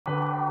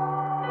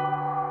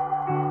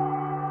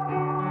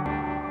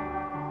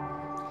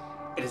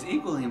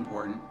equally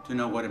important to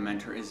know what a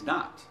mentor is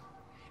not.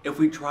 If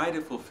we try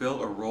to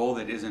fulfill a role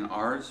that isn't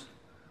ours,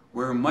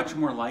 we're much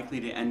more likely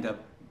to end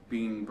up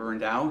being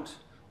burned out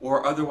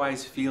or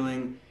otherwise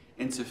feeling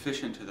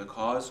insufficient to the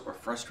cause or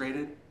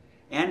frustrated,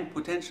 and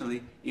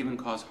potentially even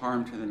cause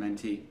harm to the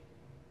mentee.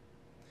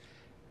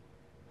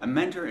 A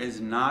mentor is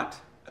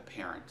not a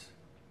parent.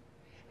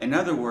 In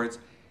other words,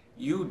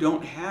 you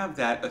don't have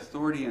that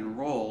authority and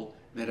role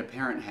that a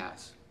parent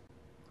has.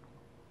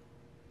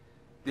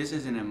 This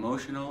is an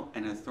emotional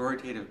and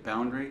authoritative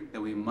boundary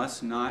that we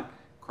must not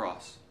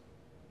cross.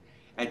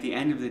 At the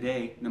end of the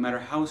day, no matter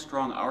how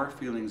strong our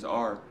feelings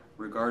are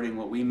regarding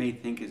what we may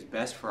think is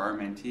best for our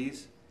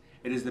mentees,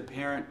 it is the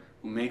parent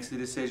who makes the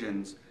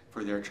decisions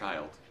for their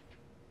child.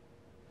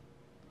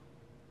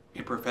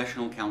 A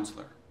professional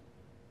counselor.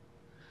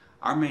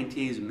 Our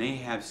mentees may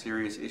have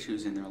serious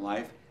issues in their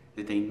life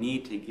that they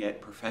need to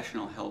get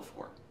professional help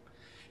for.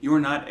 You are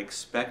not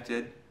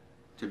expected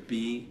to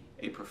be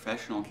a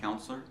professional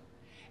counselor,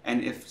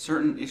 and if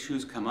certain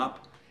issues come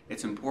up,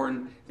 it's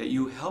important that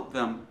you help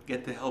them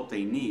get the help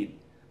they need,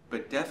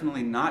 but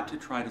definitely not to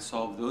try to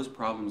solve those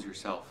problems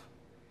yourself.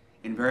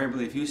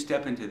 Invariably, if you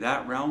step into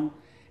that realm,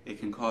 it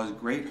can cause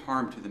great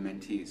harm to the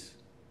mentees.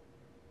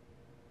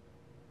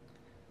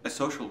 A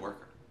social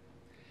worker.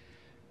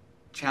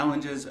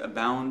 Challenges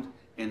abound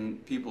in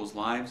people's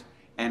lives,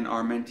 and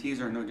our mentees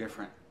are no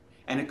different.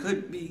 And it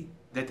could be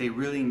that they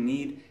really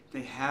need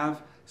to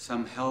have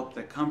some help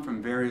that come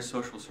from various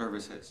social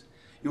services.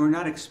 You are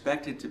not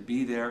expected to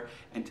be there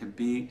and to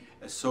be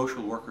a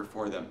social worker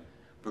for them,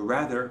 but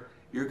rather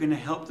you're going to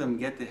help them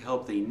get the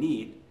help they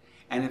need,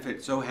 and if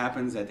it so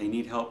happens that they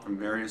need help from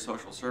various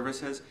social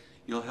services,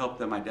 you'll help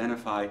them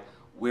identify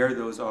where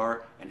those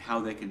are and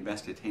how they can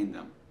best attain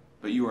them.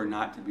 But you are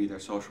not to be their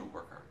social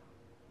worker.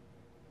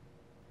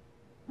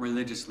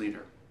 Religious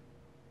leader.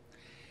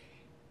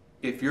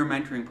 If your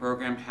mentoring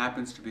program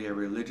happens to be a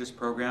religious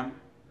program,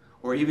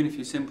 or even if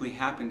you simply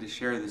happen to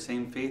share the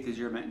same faith as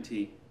your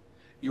mentee,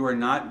 you are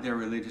not their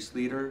religious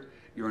leader,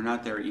 you are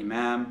not their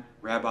imam,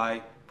 rabbi,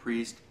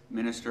 priest,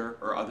 minister,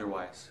 or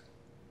otherwise.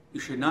 You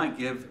should not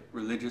give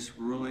religious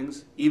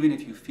rulings even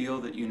if you feel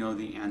that you know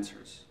the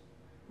answers.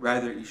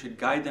 Rather, you should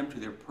guide them to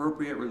the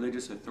appropriate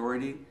religious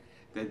authority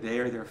that they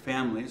or their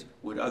families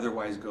would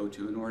otherwise go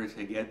to in order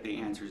to get the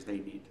answers they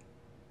need.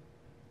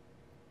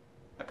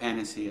 A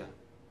panacea.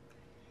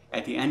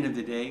 At the end of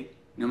the day,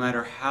 no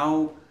matter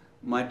how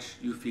much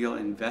you feel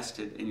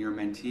invested in your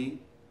mentee,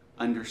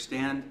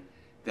 understand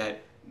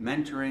that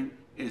mentoring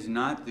is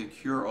not the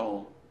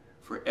cure-all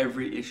for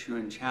every issue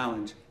and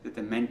challenge that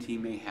the mentee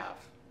may have.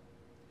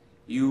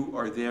 You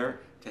are there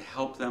to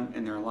help them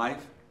in their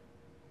life,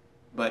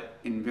 but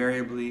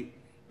invariably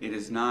it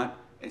is not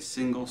a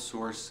single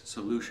source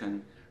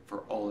solution for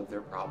all of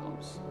their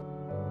problems.